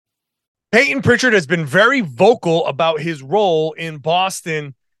Peyton Pritchard has been very vocal about his role in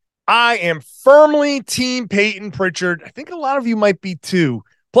Boston. I am firmly team Peyton Pritchard. I think a lot of you might be too.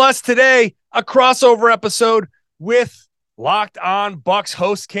 Plus today, a crossover episode with Locked On Bucks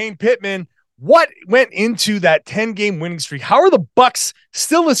host Kane Pittman. What went into that 10-game winning streak? How are the Bucks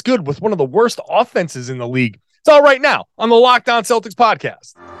still this good with one of the worst offenses in the league? It's all right now on the Locked On Celtics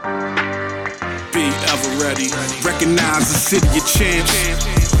podcast. Be ever ready. Recognize the city of champs.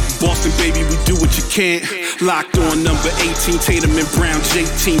 Boston, baby, we do what you can't. Locked on number 18, Tatum and Brown,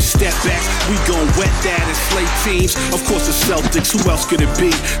 J-team, step back. We gon' wet that and slay teams. Of course, the Celtics, who else could it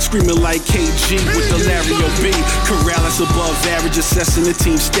be? Screaming like KG with the Larry O.B. Corrales above average, assessing the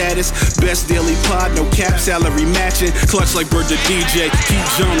team status. Best daily pod, no cap, salary matching. Clutch like Bird the DJ, keep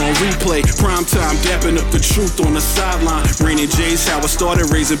John on replay. Prime time, dapping up the truth on the sideline. Raining J's, how it started,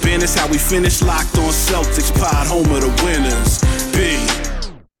 raising banners, how we finished. Locked on Celtics pod, home of the winners. B.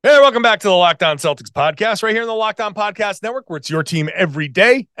 Hey, welcome back to the Locked On Celtics podcast, right here in the Locked On Podcast Network, where it's your team every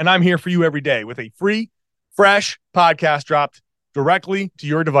day, and I'm here for you every day with a free, fresh podcast dropped directly to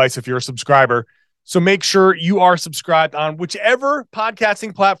your device if you're a subscriber. So make sure you are subscribed on whichever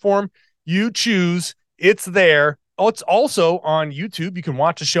podcasting platform you choose. It's there. Oh, it's also on YouTube. You can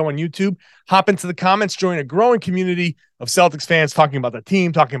watch the show on YouTube. Hop into the comments, join a growing community of Celtics fans talking about the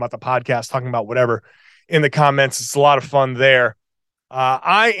team, talking about the podcast, talking about whatever in the comments. It's a lot of fun there.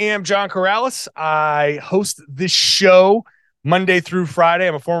 I am John Corrales. I host this show Monday through Friday.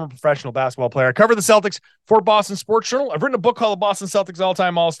 I'm a former professional basketball player. I cover the Celtics for Boston Sports Journal. I've written a book called The Boston Celtics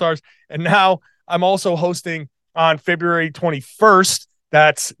All-Time All-Stars, and now I'm also hosting on February 21st.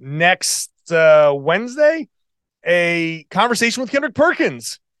 That's next Wednesday, a conversation with Kendrick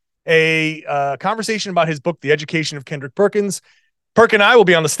Perkins, a conversation about his book, The Education of Kendrick Perkins. Perk and I will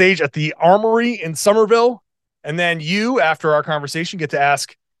be on the stage at the Armory in Somerville. And then you, after our conversation, get to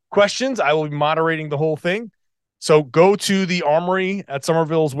ask questions. I will be moderating the whole thing. So go to the Armory at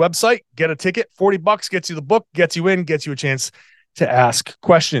Somerville's website, get a ticket. $40 gets you the book, gets you in, gets you a chance to ask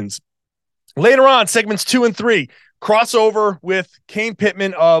questions. Later on, segments 2 and 3, crossover with Kane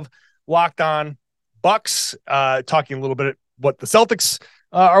Pittman of Locked On Bucks, talking a little bit what the Celtics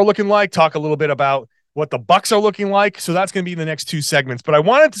are looking like, talk a little bit about what the Bucks are looking like. So that's going to be the next 2 segments. But I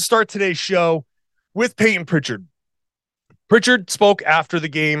wanted to start today's show with Peyton Pritchard. Pritchard spoke after the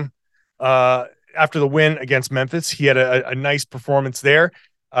game, after the win against Memphis. He had a nice performance there.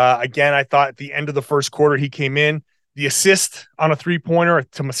 Again, I thought at the end of the first quarter, he came in. The assist on a three-pointer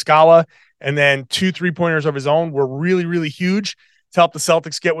to Muscala, and then 2 3-pointers of his own were really, really huge to help the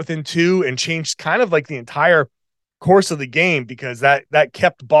Celtics get within 2 and change kind of like the entire course of the game, because that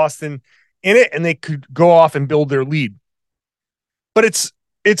kept Boston in it and they could go off and build their lead. But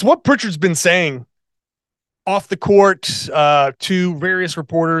it's what Pritchard's been saying off the court to various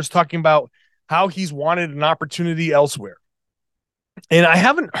reporters, talking about how he's wanted an opportunity elsewhere. And I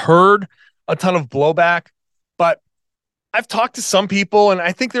haven't heard a ton of blowback, but I've talked to some people, and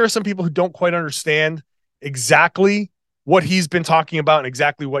I think there are some people who don't quite understand exactly what he's been talking about and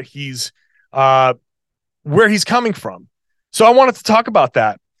exactly what he's where he's coming from. So I wanted to talk about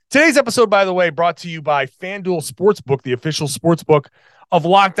that. Today's episode, by the way, brought to you by FanDuel Sportsbook, the official sportsbook of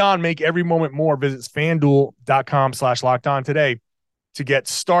Locked On. Make every moment more. Visit FanDuel.com/LockedOn today to get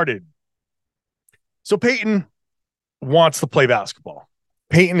started. So Peyton wants to play basketball.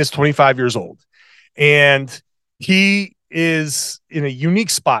 Peyton is 25 years old, and he is in a unique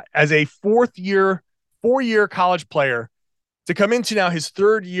spot as a four-year college player to come into now his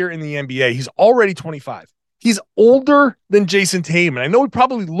 3rd year in the NBA. He's already 25. He's older than Jason Tatum. And I know we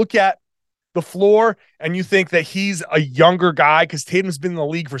probably look at the floor and you think that he's a younger guy because Tatum's been in the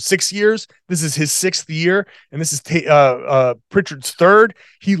league for 6 years. This is his 6th year, and this is Pritchard's 3rd.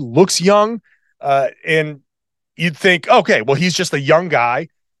 He looks young, and you'd think, okay, well, he's just a young guy,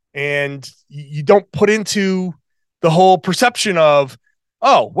 and you don't put into the whole perception of,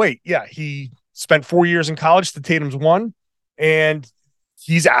 oh, wait, yeah, he spent 4 years in college to Tatum's 1, and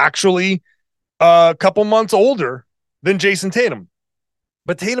he's actually a couple months older than Jason Tatum.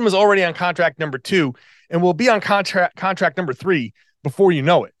 But Tatum is already on contract number 2 and will be on contract number 3 before you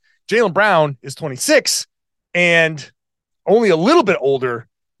know it. Jaylen Brown is 26 and only a little bit older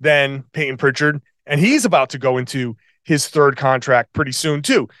than Peyton Pritchard, and he's about to go into his 3rd contract pretty soon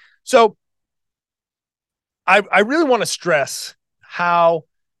too. So I really want to stress how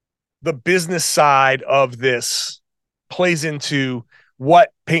the business side of this plays into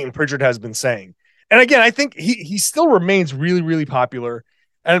what Peyton Pritchard has been saying. And again, I think he still remains really, really popular.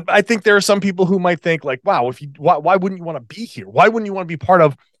 And I think there are some people who might think like, wow, why wouldn't you want to be here? Why wouldn't you want to be part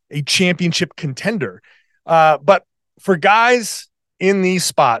of a championship contender? But for guys in these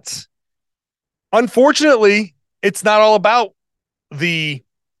spots, Unfortunately, it's not all about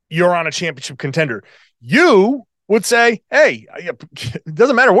you're on a championship contender. You would say, hey, it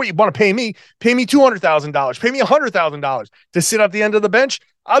doesn't matter what you want to pay me $200,000, pay me $100,000 to sit at the end of the bench.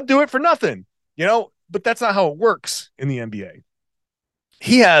 I'll do it for nothing, but that's not how it works in the NBA.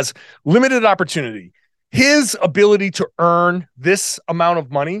 He has limited opportunity. His ability to earn this amount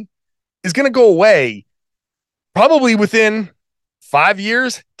of money is going to go away probably within 5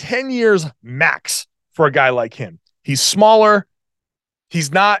 years, 10 years max for a guy like him. He's smaller.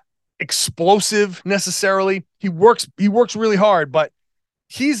 He's not explosive necessarily. He works really hard, but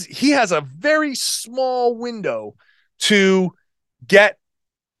he has a very small window to get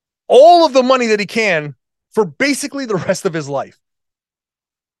all of the money that he can for basically the rest of his life.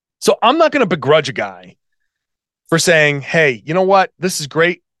 So I'm not going to begrudge a guy for saying, hey, you know what? This is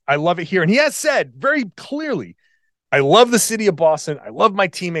great. I love it here. And he has said very clearly, I love the city of Boston. I love my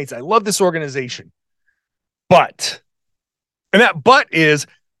teammates. I love this organization. But is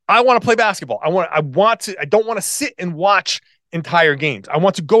I want to play basketball. I don't want to sit and watch entire games. I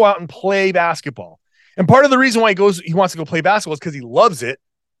want to go out and play basketball. And part of the reason why he wants to go play basketball is because he loves it.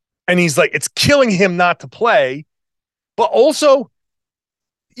 And he's like, it's killing him not to play. But also,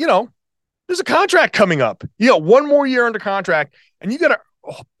 there's a contract coming up. You got one more year under contract, and you got to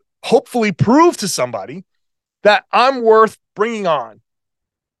hopefully prove to somebody that I'm worth bringing on.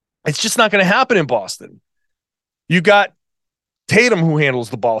 It's just not going to happen in Boston. You got Tatum, who handles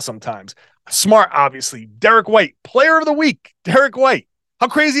the ball sometimes. Smart, obviously. Derek White, player of the week. Derek White. How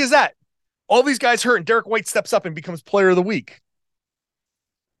crazy is that? All these guys hurt, and Derek White steps up and becomes player of the week.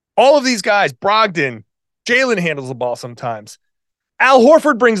 All of these guys, Brogdon, Jalen handles the ball sometimes. Al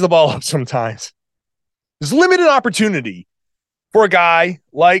Horford brings the ball up sometimes. There's limited opportunity for a guy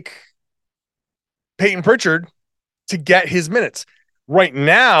like Peyton Pritchard to get his minutes. Right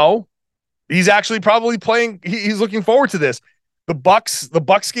now, he's actually probably playing. He's looking forward to this. The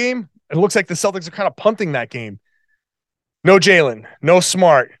Bucks game, it looks like the Celtics are kind of punting that game. No Jalen, no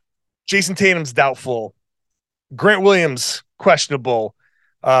Smart. Jason Tatum's doubtful. Grant Williams, questionable.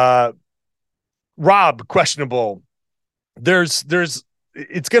 Rob, questionable. It's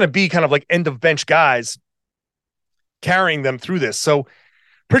going to be kind of like end of bench guys carrying them through this. So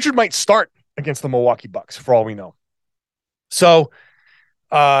Pritchard might start against the Milwaukee Bucks for all we know. So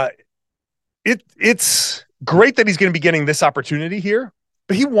it's great that he's going to be getting this opportunity here,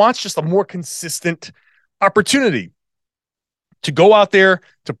 but he wants just a more consistent opportunity to go out there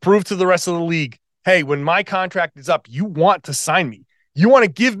to prove to the rest of the league, hey, when my contract is up, you want to sign me. You want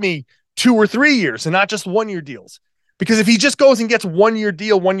to give me 2 or 3 years and not just 1-year deals. Because if he just goes and gets 1-year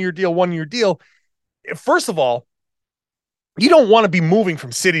deal, first of all, you don't want to be moving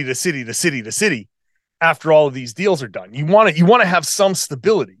from city to city to city to city after all of these deals are done. You want to have some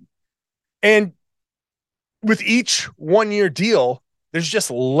stability. And with each 1-year deal, there's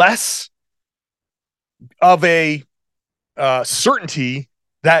just less of a certainty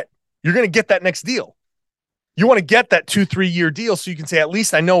that you're going to get that next deal. You want to get that 2-3 year deal so you can say, at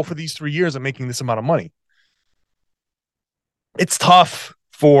least I know for these 3 years I'm making this amount of money. It's tough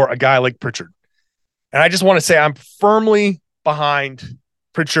for a guy like Pritchard. And I just want to say I'm firmly behind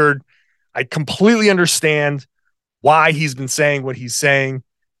Pritchard. I completely understand why he's been saying what he's saying.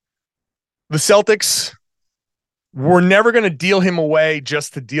 The Celtics were never going to deal him away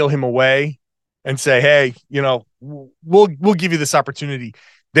just to deal him away and say, hey, we'll give you this opportunity.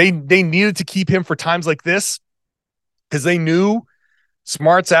 They needed to keep him for times like this because they knew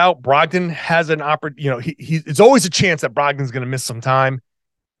Smart's out. Brogdon has an opportunity. It's always a chance that Brogdon's going to miss some time.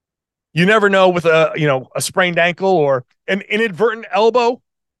 You never know with a sprained ankle or an inadvertent elbow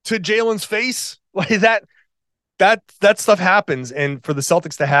to Jalen's face like that stuff happens. And for the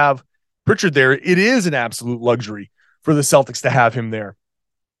Celtics to have Pritchard there, it is an absolute luxury for the Celtics to have him there.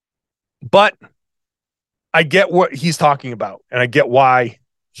 But I get what he's talking about, and I get why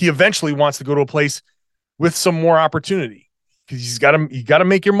he eventually wants to go to a place with some more opportunity because you got to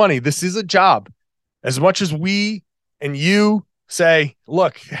make your money. This is a job. As much as we and you say,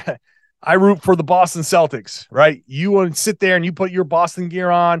 look, I root for the Boston Celtics, right? You want to sit there and you put your Boston gear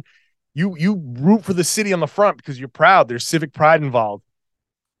on. You root for the city on the front because you're proud. There's civic pride involved.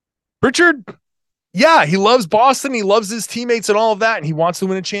 Pritchard, yeah, he loves Boston. He loves his teammates and all of that, and he wants to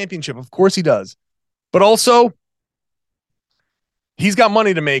win a championship. Of course he does. But also, he's got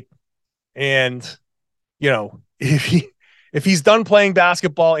money to make. And, if he's done playing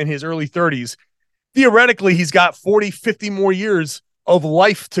basketball in his early 30s, theoretically, he's got 40, 50 more years of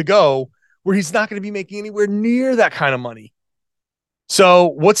life to go where he's not going to be making anywhere near that kind of money. So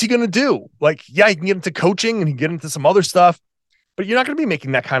what's he going to do? Like, yeah, he can get into coaching and he can get into some other stuff, but you're not going to be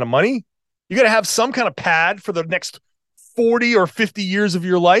making that kind of money. You got to have some kind of pad for the next 40 or 50 years of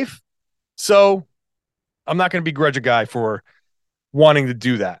your life. So I'm not going to begrudge a guy for wanting to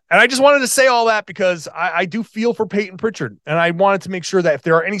do that. And I just wanted to say all that because I do feel for Peyton Pritchard. And I wanted to make sure that if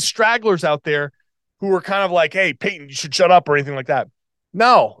there are any stragglers out there who are kind of like, hey, Peyton, you should shut up or anything like that.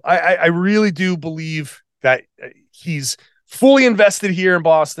 No, I really do believe that he's fully invested here in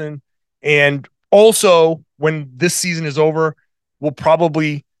Boston. And also, when this season is over, will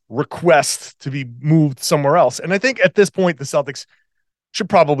probably request to be moved somewhere else. And I think at this point, the Celtics should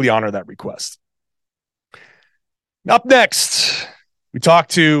probably honor that request. Up next, we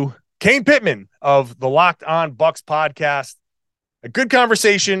talked to Kane Pittman of the Locked On Bucks podcast. A good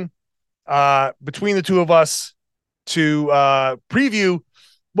conversation between the two of us to preview,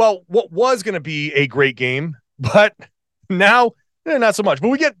 well, what was going to be a great game, but now not so much. But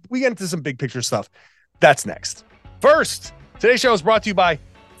we get into some big picture stuff. That's next. First, today's show is brought to you by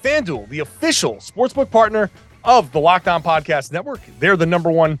FanDuel, the official sportsbook partner of the Locked On Podcast Network. They're the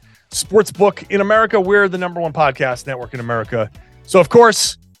number one sportsbook in America. We're the number one podcast network in America. So, of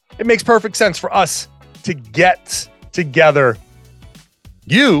course, it makes perfect sense for us to get together.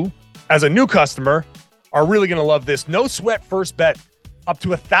 You, as a new customer, are really going to love this. No sweat first bet up to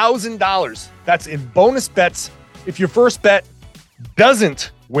 $1,000. That's in bonus bets if your first bet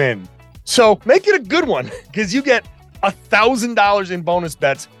doesn't win. So make it a good one because you get $1,000 in bonus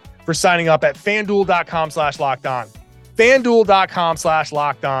bets for signing up at FanDuel.com/lockedon.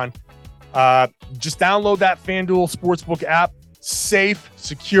 FanDuel.com/lockedon. Just download that FanDuel Sportsbook app. Safe,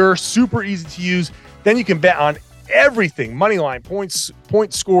 secure, super easy to use. Then you can bet on everything. Money line, points,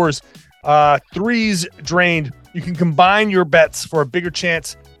 point scores, threes drained. You can combine your bets for a bigger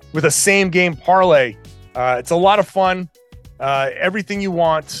chance with a same game parlay. It's a lot of fun. Everything you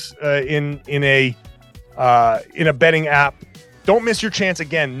want in a betting app. Don't miss your chance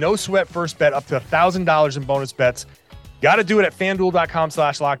again. No sweat first bet up to $1,000 in bonus bets. Got to do it at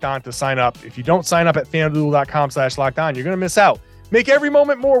FanDuel.com/lockedon to sign up. If you don't sign up at FanDuel.com/lockedon, you're going to miss out. Make every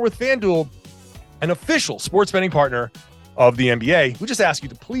moment more with FanDuel, an official sports betting partner of the NBA. We just ask you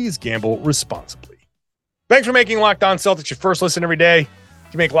to please gamble responsibly. Thanks for making Locked On Celtics your first listen every day.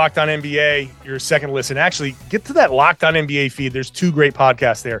 You make Locked On NBA your second listen. Actually, get to that Locked On NBA feed. There's two great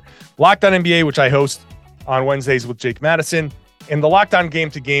podcasts there. Locked On NBA, which I host on Wednesdays with Jake Madison, and the Locked On Game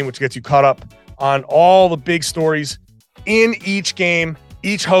to Game, which gets you caught up on all the big stories in each game.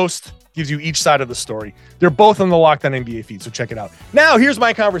 Each host gives you each side of the story. They're both on the Locked On NBA feed, so check it out. Now, here's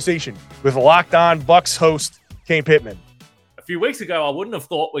my conversation with Locked On Bucks host Kane Pittman. A few weeks ago, I wouldn't have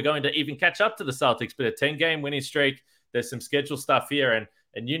thought we're going to even catch up to the Celtics, but a 10-game winning streak, there's some schedule stuff here.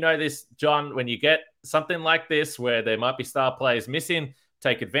 And you know this, John, when you get something like this where there might be star players missing,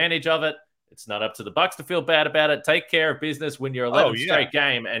 take advantage of it. It's not up to the Bucks to feel bad about it. Take care of business when you're 11th straight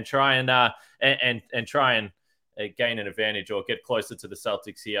game and try and gain an advantage or get closer to the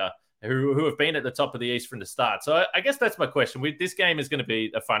Celtics here, who have been at the top of the East from the start. So I guess that's my question. This game is going to be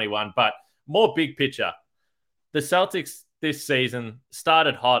a funny one, but more big picture. The Celtics this season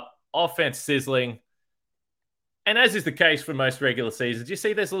started hot, offense sizzling. And as is the case for most regular seasons, you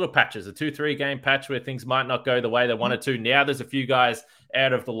see there's little patches, a 2-3 game patch where things might not go the way they wanted to. Now there's a few guys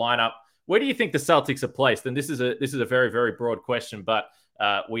out of the lineup. Where do you think the Celtics are placed? And this is a very, very broad question, but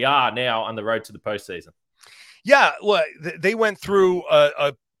we are now on the road to the postseason. Yeah, look, they went through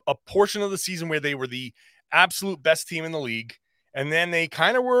a portion of the season where they were the absolute best team in the league, and then they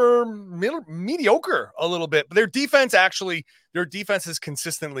kind of were mediocre a little bit. But their defense has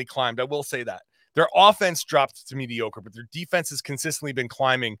consistently climbed. I will say that. Their offense dropped to mediocre, but their defense has consistently been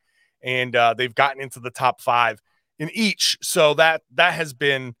climbing, and they've gotten into the top 5 in each. So that has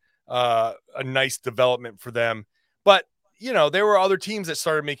been a nice development for them. But you know, there were other teams that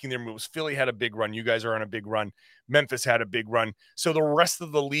started making their moves. Philly had a big run. You guys are on a big run. Memphis had a big run. So the rest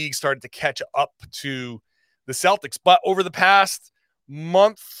of the league started to catch up to the Celtics. But over the past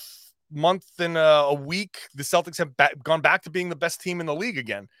month and a week, the Celtics have gone back to being the best team in the league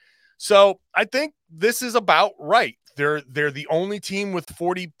again. So I think this is about right. They're the only team with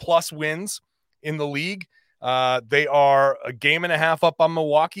 40-plus wins in the league. They are a game and a half up on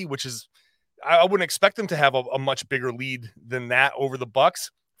Milwaukee, which is I wouldn't expect them to have a much bigger lead than that over the Bucks.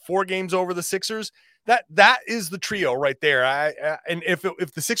 4 games over the Sixers. That is the trio right there. And if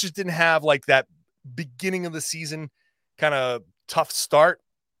the Sixers didn't have like that beginning of the season kind of tough start,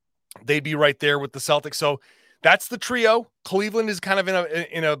 they'd be right there with the Celtics. So that's the trio. Cleveland is kind of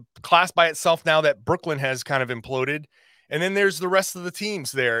in a class by itself now that Brooklyn has kind of imploded. And then there's the rest of the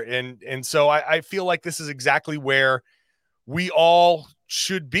teams there. And so I feel like this is exactly where we all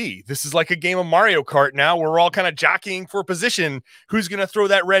should be. This is like a game of Mario Kart now. We're all kind of jockeying for position. Who's going to throw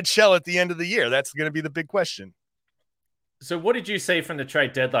that red shell at the end of the year? That's going to be the big question. So what did you see from the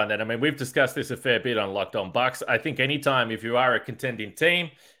trade deadline then? I mean, we've discussed this a fair bit on Locked On Bucks. I think anytime if you are a contending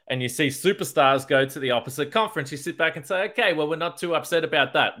team and you see superstars go to the opposite conference, you sit back and say, okay, well, we're not too upset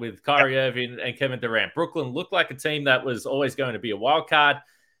about that with Kyrie Irving and Kevin Durant. Brooklyn looked like a team that was always going to be a wild card.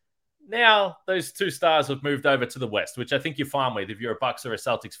 Now those two stars have moved over to the West, which I think you're fine with if you're a Bucks or a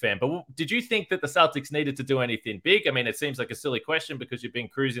Celtics fan. But did you think that the Celtics needed to do anything big? I mean, it seems like a silly question because you've been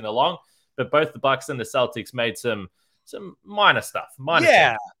cruising along, but both the Bucks and the Celtics made some minor stuff.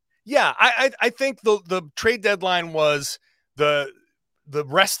 Yeah. I think the trade deadline was the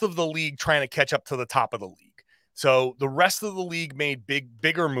rest of the league trying to catch up to the top of the league. So the rest of the league made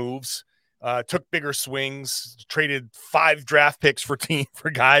bigger moves, took bigger swings, traded 5 draft picks for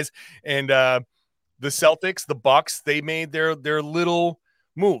guys. And the Celtics, the Bucks, they made their little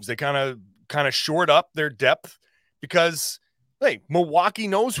moves. They kind of shored up their depth because, hey, Milwaukee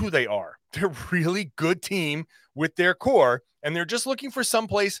knows who they are. They're a really good team with their core, and they're just looking for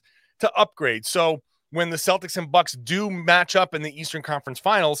someplace to upgrade. So when the Celtics and Bucks do match up in the Eastern Conference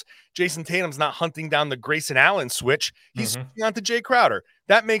Finals, Jason Tatum's not hunting down the Grayson Allen switch. He's switching on to Jay Crowder.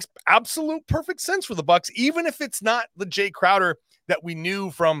 That makes absolute perfect sense for the Bucks, even if it's not the Jay Crowder that we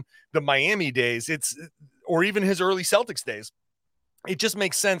knew from the Miami days, or even his early Celtics days. It just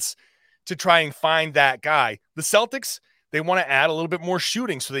makes sense to try and find that guy. The Celtics, they want to add a little bit more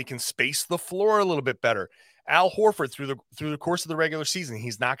shooting so they can space the floor a little bit better. Al Horford through the course of the regular season,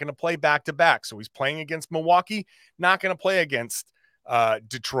 he's not going to play back-to-back. So he's playing against Milwaukee, not going to play against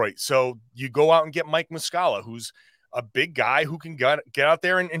Detroit. So you go out and get Mike Muscala, who's a big guy who can get out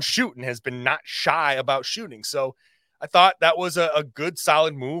there and shoot and has been not shy about shooting. So I thought that was a good,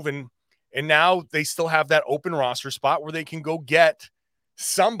 solid move. And now they still have that open roster spot where they can go get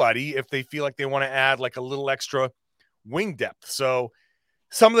somebody if they feel like they want to add like a little extra wing depth. So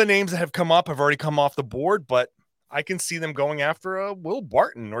some of the names that have come up have already come off the board, but I can see them going after a Will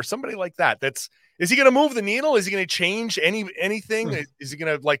Barton or somebody like that. Is he going to move the needle? Is he going to change anything? Is he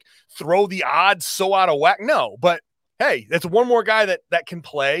going to like throw the odds so out of whack? No, but hey, that's one more guy that can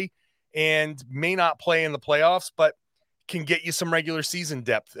play and may not play in the playoffs, but can get you some regular season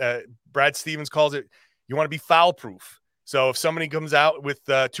depth. Brad Stevens calls it, you want to be foul proof. So if somebody comes out with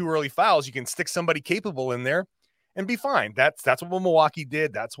 2 early fouls, you can stick somebody capable in there and be fine. That's what Milwaukee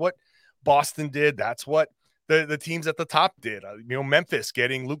did. That's what Boston did. That's what the teams at the top did. Memphis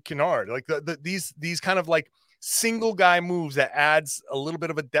getting Luke Kennard, like these kind of like single guy moves that adds a little bit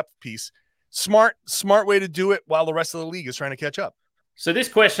of a depth piece. Smart way to do it while the rest of the league is trying to catch up. So this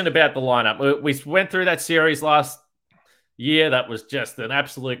question about the lineup, we went through that series last year. That was just an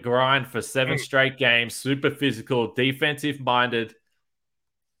absolute grind for 7 straight games, super physical, defensive minded.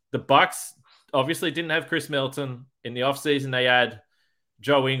 The Bucks obviously didn't have Chris Middleton. In the offseason, they had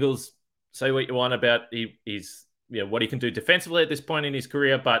Joe Ingles. Say what you want about what he can do defensively at this point in his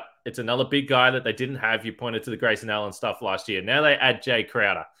career, but it's another big guy that they didn't have. You pointed to the Grayson Allen stuff last year. Now they add Jay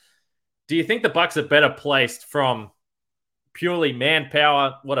Crowder. Do you think the Bucks are better placed from purely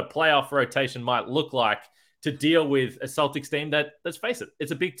manpower, what a playoff rotation might look like, to deal with a Celtics team that, let's face it,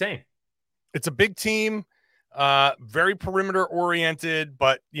 it's a big team? It's a big team, very perimeter oriented,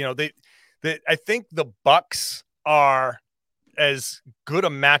 but I think the Bucks are as good a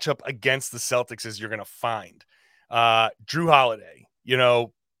matchup against the Celtics as you're going to find. Drew Holiday,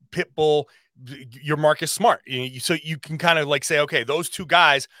 Pitbull, your Marcus Smart. So you can kind of like say, okay, those two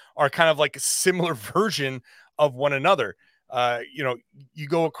guys are kind of like a similar version of one another. You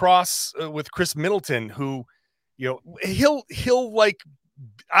go across with Chris Middleton, who, he'll like,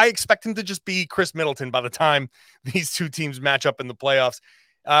 I expect him to just be Chris Middleton by the time these two teams match up in the playoffs.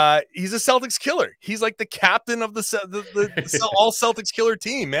 He's a Celtics killer. He's like the captain of the all Celtics killer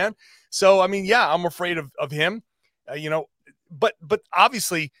team, man. So, I mean, yeah, I'm afraid of him, but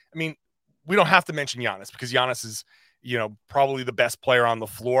obviously, I mean, we don't have to mention Giannis because Giannis is, probably the best player on the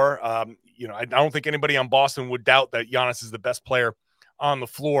floor. I don't think anybody on Boston would doubt that Giannis is the best player on the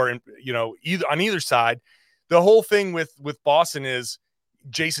floor. And, either on either side, the whole thing with Boston is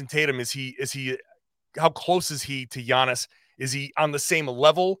Jason Tatum. Is he, how close is he to Giannis? Is he on the same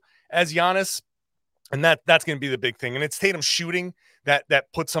level as Giannis? And that's going to be the big thing. And it's Tatum shooting that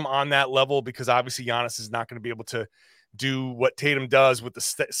puts him on that level, because obviously Giannis is not going to be able to do what Tatum does with the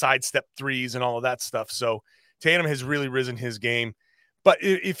side step threes and all of that stuff. So Tatum has really risen his game. But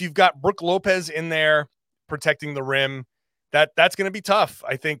if you've got Brook Lopez in there protecting the rim, that's going to be tough.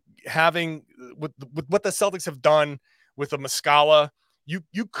 I think having with what the Celtics have done with a Muscala, you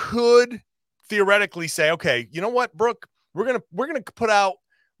could theoretically say, okay, you know what, Brook, we're gonna put out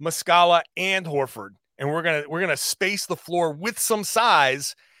Muscala and Horford, and we're gonna space the floor with some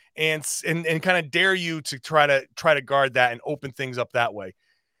size and kind of dare you to try to guard that and open things up that way.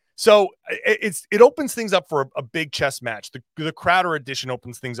 So it opens things up for a big chess match. The Crowder edition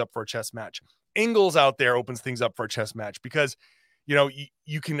opens things up for a chess match. Ingles out there opens things up for a chess match because,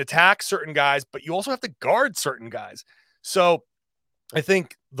 you can attack certain guys, but you also have to guard certain guys. So I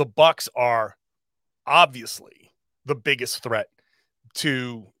think the Bucks are obviously the biggest threat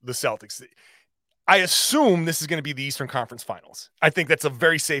to the Celtics. I assume this is going to be the Eastern Conference Finals. I think that's a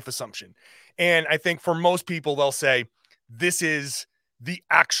very safe assumption. And I think for most people, they'll say this is the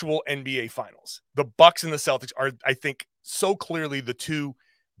actual NBA Finals. The Bucks and the Celtics are, I think, so clearly the two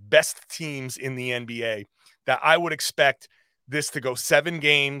best teams in the NBA that I would expect this to go 7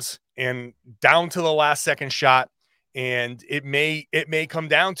 games and down to the last second shot. And it may come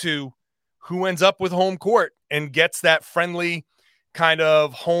down to who ends up with home court and gets that friendly kind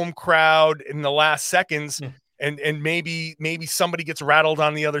of home crowd in the last seconds. And maybe somebody gets rattled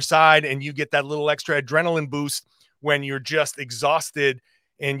on the other side and you get that little extra adrenaline boost when you're just exhausted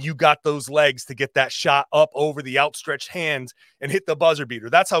and you got those legs to get that shot up over the outstretched hands and hit the buzzer beater.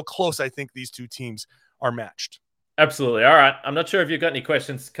 That's how close I think these two teams are matched. Absolutely. All right. I'm not sure if you've got any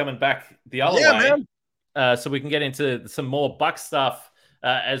questions coming back the other way. Man. So we can get into some more Bucks stuff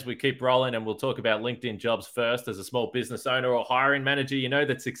as we keep rolling, and we'll talk about LinkedIn jobs first. As a small business owner or hiring manager, you know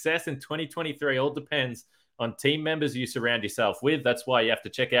that success in 2023 all depends on team members you surround yourself with. That's why you have to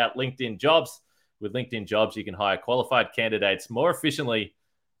check out LinkedIn Jobs. With LinkedIn Jobs, you can hire qualified candidates more efficiently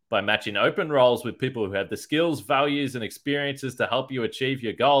by matching open roles with people who have the skills, values, and experiences to help you achieve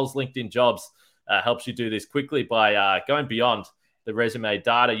your goals. LinkedIn Jobs helps you do this quickly by going beyond the resume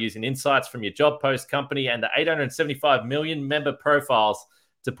data, using insights from your job post, company, and the 875 million member profiles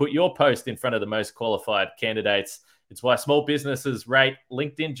to put your post in front of the most qualified candidates. It's why small businesses rate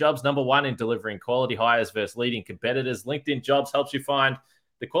LinkedIn Jobs #1 in delivering quality hires versus leading competitors. LinkedIn Jobs helps you find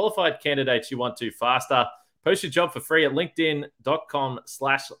the qualified candidates you want to faster. Post your job for free at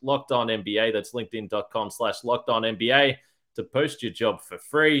linkedin.com/lockedonnba. That's linkedin.com/lockedonnba to post your job for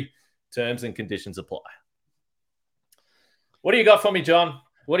free. Terms and conditions apply. What do you got for me, John?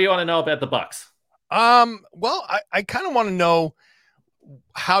 What do you want to know about the Bucks? Well, I kind of want to know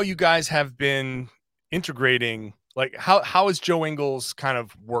how you guys have been integrating, like how has Joe Ingles kind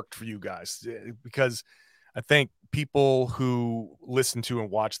of worked for you guys? Because I think people who listen to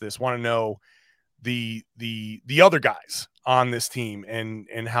and watch this want to know the other guys on this team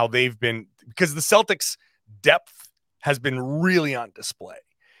and how they've been, because the Celtics depth has been really on display.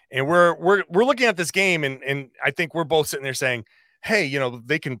 And we're looking at this game and I think we're both sitting there saying, hey,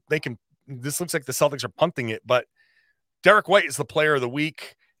 they can, this looks like the Celtics are punting it, but Derek White is the player of the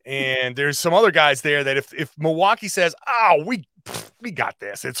week. And there's some other guys there that if Milwaukee says, oh, we got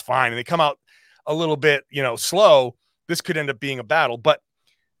this, it's fine, and they come out a little bit, slow, this could end up being a battle. But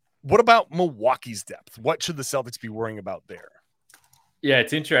what about Milwaukee's depth? What should the Celtics be worrying about there? Yeah,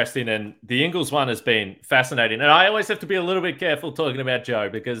 it's interesting. And the Ingles one has been fascinating. And I always have to be a little bit careful talking about Joe,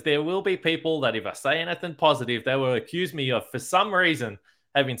 because there will be people that if I say anything positive, they will accuse me of, for some reason,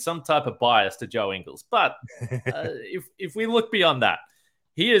 having some type of bias to Joe Ingles. But if we look beyond that,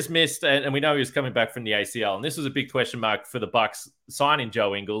 he has missed, and we know he was coming back from the ACL. And this was a big question mark for the Bucks signing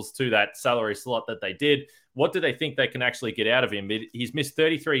Joe Ingles to that salary slot that they did. What do they think they can actually get out of him? He's missed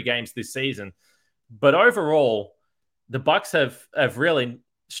 33 games this season. But overall, the Bucks have really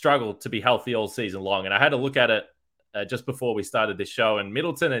struggled to be healthy all season long. And I had a look at it just before we started this show, and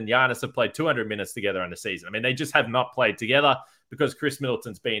Middleton and Giannis have played 200 minutes together in the season. I mean, they just have not played together because Chris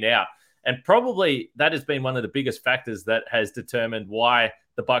Middleton's been out. And probably that has been one of the biggest factors that has determined why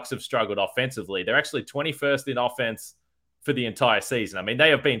the Bucks have struggled offensively. They're actually 21st in offense for the entire season. I mean, they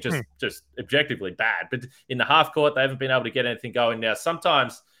have been just objectively bad, but in the half court, they haven't been able to get anything going. Now,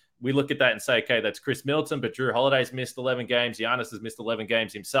 sometimes we look at that and say, okay, that's Chris Middleton, but Drew Holiday's missed 11 games. Giannis has missed 11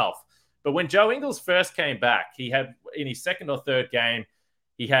 games himself. But when Joe Ingles first came back, he had, in his second or third game,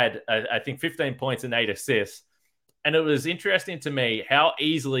 he had, I think, 15 points and 8 assists. And it was interesting to me how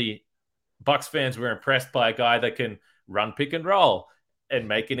easily Bucks fans were impressed by a guy that can run pick and roll and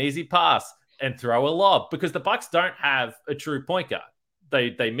make an easy pass and throw a lob, because the Bucks don't have a true point guard.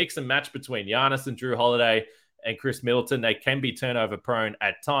 They mix and match between Giannis and Drew Holiday and Chris Middleton. They can be turnover prone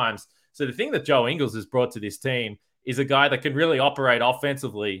at times. So the thing that Joe Ingles has brought to this team is a guy that can really operate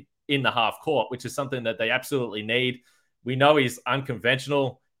offensively in the half court, which is something that they absolutely need. We know he's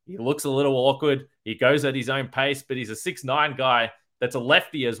unconventional. He looks a little awkward. He goes at his own pace, but he's a 6'9" guy that's a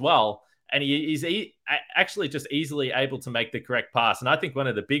lefty as well. And he's actually just easily able to make the correct pass. And I think one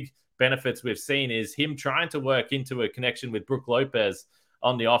of the big benefits we've seen is him trying to work into a connection with Brook Lopez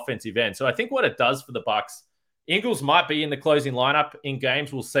on the offensive end. So I think what it does for the Bucks, Ingles might be in the closing lineup in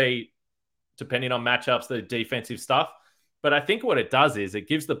games. We'll see, depending on matchups, the defensive stuff. But I think what it does is it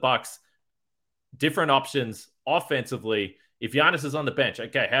gives the Bucks different options offensively. If Giannis is on the bench,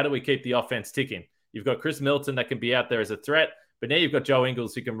 okay, how do we keep the offense ticking? You've got Chris Middleton that can be out there as a threat, but now you've got Joe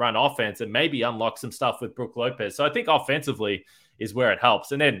Ingles who can run offense and maybe unlock some stuff with Brook Lopez. So I think offensively is where it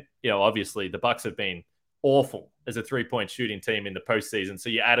helps. And then, obviously the Bucks have been awful as a three-point shooting team in the postseason. So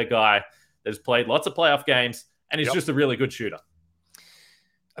you add a guy that's played lots of playoff games and he's just a really good shooter.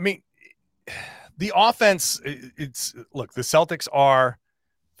 I mean, the offense, look, the Celtics are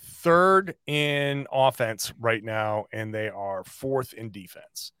third in offense right now, and they are fourth in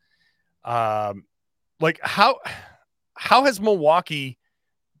defense. How has Milwaukee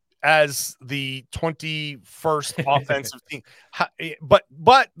as the 21st offensive team, but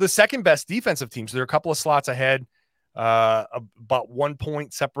the second best defensive team? So they're a couple of slots ahead, about 1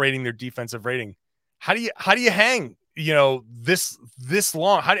 point separating their defensive rating. How do you hang, this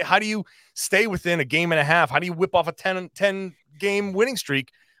long? How do you stay within a game and a half? How do you whip off a 10 game winning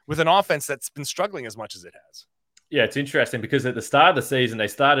streak with an offense that's been struggling as much as it has? Yeah, it's interesting because at the start of the season, they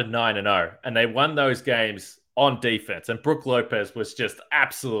started 9-0 and they won those games on defense. And Brook Lopez was just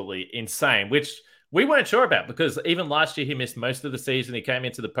absolutely insane, which we weren't sure about because even last year he missed most of the season. He came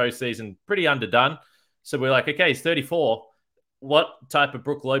into the postseason pretty underdone. So we're like, okay, he's 34. What type of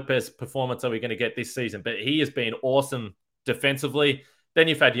Brook Lopez performance are we going to get this season? But he has been awesome defensively. Then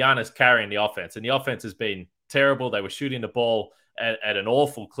you've had Giannis carrying the offense, and the offense has been terrible. They were shooting the ball at an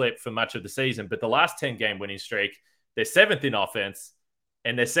awful clip for much of the season. But the last 10-game winning streak, they're seventh in offense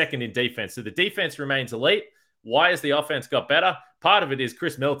and they're second in defense. So the defense remains elite. Why has the offense got better? Part of it is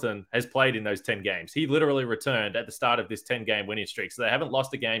Chris Middleton has played in those 10 games. He literally returned at the start of this 10-game winning streak. So they haven't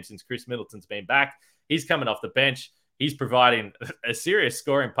lost a game since Chris Middleton's been back. He's coming off the bench. He's providing a serious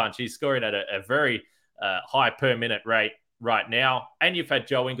scoring punch. He's scoring at a very high per minute rate right now. And you've had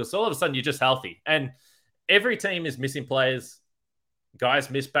Joe Ingles. So all of a sudden you're just healthy. And every team is missing players. Guys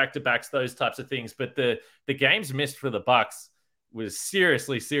miss back-to-backs, those types of things. But the games missed for the Bucks was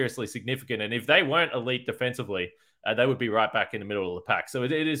seriously, seriously significant. And if they weren't elite defensively, they would be right back in the middle of the pack. So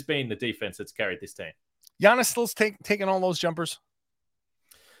it has been the defense that's carried this team. Giannis still taking all those jumpers?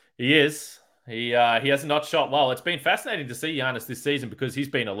 He is. He has not shot well. It's been fascinating to see Giannis this season because he's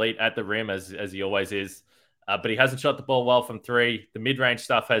been elite at the rim as he always is. But he hasn't shot the ball well from three. The mid-range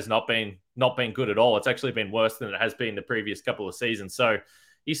stuff has not been good at all. It's actually been worse than it has been the previous couple of seasons. So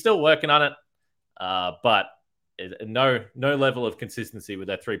he's still working on it, but no level of consistency with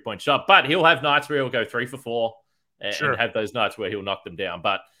that three-point shot. But he'll have nights where he'll go 3 for 4 and have those nights where he'll knock them down.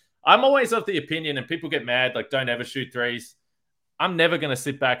 But I'm always of the opinion, and people get mad, like, don't ever shoot threes. I'm never going to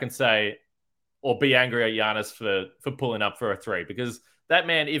sit back and say or be angry at Giannis for pulling up for a three, because that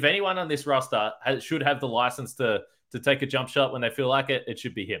man, if anyone on this roster should have the license to take a jump shot when they feel like it, it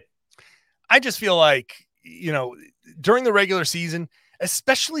should be him. I just feel like, during the regular season,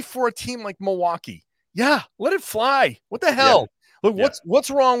 especially for a team like Milwaukee, let it fly. What the hell? Yeah. Look, what's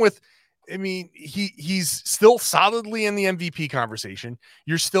wrong with, he's still solidly in the MVP conversation.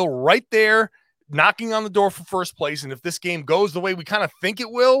 You're still right there knocking on the door for first place. And if this game goes the way we kind of think it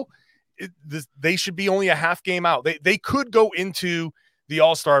will, they should be only a half game out. They could go into the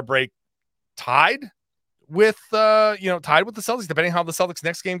All-Star break tied with the Celtics, depending how the Celtics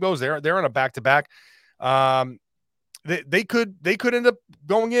next game goes. They're on a back-to-back. They could end up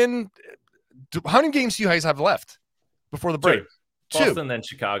going in. How many games do you guys have left before the break? Boston, then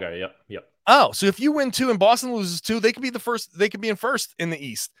Chicago. Yep. Oh, so if you win 2 and Boston loses 2, they could be the first. They could be in first in the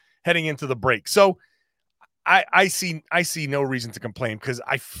East heading into the break. So I see no reason to complain, because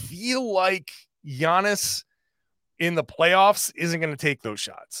I feel like Giannis in the playoffs isn't going to take those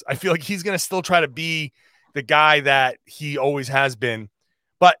shots. I feel like he's going to still try to be the guy that he always has been.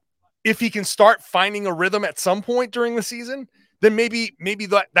 But if he can start finding a rhythm at some point during the season, then maybe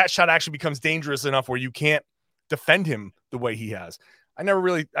that shot actually becomes dangerous enough where you can't defend him the way he has. I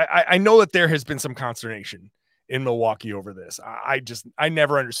know that there has been some consternation in Milwaukee over this. I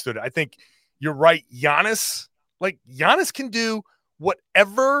never understood it. I think you're right. Giannis can do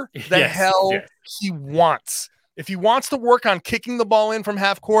whatever the hell he wants. If he wants to work on kicking the ball in from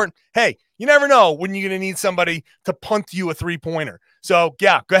half court, hey, you never know when you're going to need somebody to punt you a 3-pointer. So,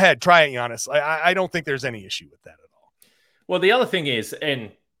 go ahead. Try it, Giannis. I don't think there's any issue with that at all. Well, the other thing is,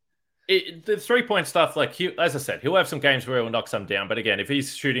 the 3-point stuff, as I said, he'll have some games where he'll knock some down. But again, if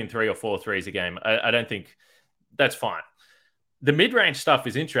he's shooting 3 or 4 threes a game, I don't think that's fine. the mid-range stuff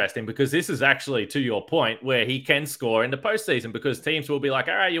is interesting because this is actually, to your point, where he can score in the postseason because teams will be like,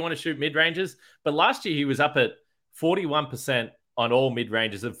 all right, you want to shoot mid-ranges? But last year he was up at 41% on all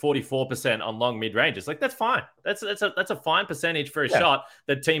mid-ranges and 44% on long mid-ranges. Like, that's fine. That's a fine percentage for a shot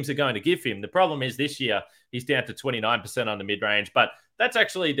that teams are going to give him. The problem is this year he's down to 29% on the mid-range, but that's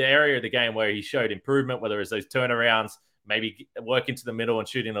actually the area of the game where he showed improvement, whether it's those turnarounds, maybe work into the middle and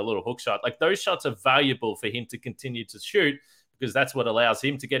shooting a little hook shot. Like, those shots are valuable for him to continue to shoot because that's what allows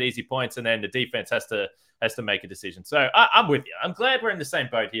him to get easy points, and then the defense has to make a decision. So I'm with you. I'm glad we're in the same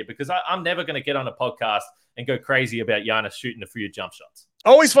boat here because I'm never going to get on a podcast and go crazy about Giannis shooting a few jump shots.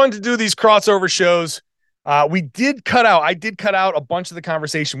 Always fun to do these crossover shows. I did cut out a bunch of the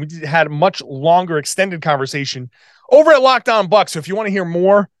conversation. We had a much longer extended conversation over at Locked On Bucks. So if you want to hear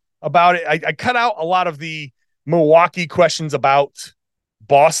more about it, I cut out a lot of the Milwaukee questions about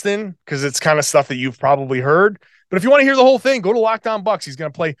Boston because it's kind of stuff that you've probably heard. But if you want to hear the whole thing, go to Locked On Bucks. He's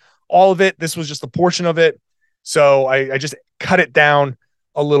going to play all of it. This was just a portion of it. So I just cut it down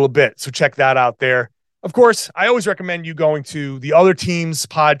a little bit. So check that out there. Of course, I always recommend you going to the other team's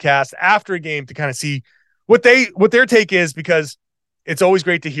podcast after a game to kind of see what their take is, because it's always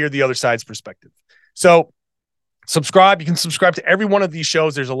great to hear the other side's perspective. So subscribe. You can subscribe to every one of these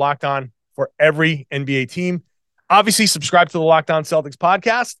shows. There's a Locked On for every NBA team. Obviously, subscribe to the Locked On Celtics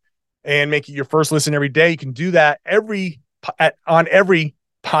podcast and make it your first listen every day. You can do that on every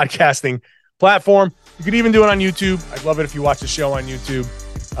podcasting platform. You can even do it on YouTube. I'd love it if you watch the show on YouTube.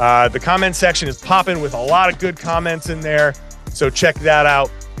 The comment section is popping with a lot of good comments in there. So check that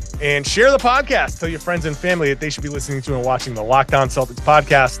out and share the podcast. Tell your friends and family that they should be listening to and watching the Locked On Celtics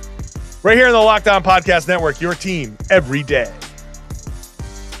podcast right here in the Locked On Podcast Network, your team every day.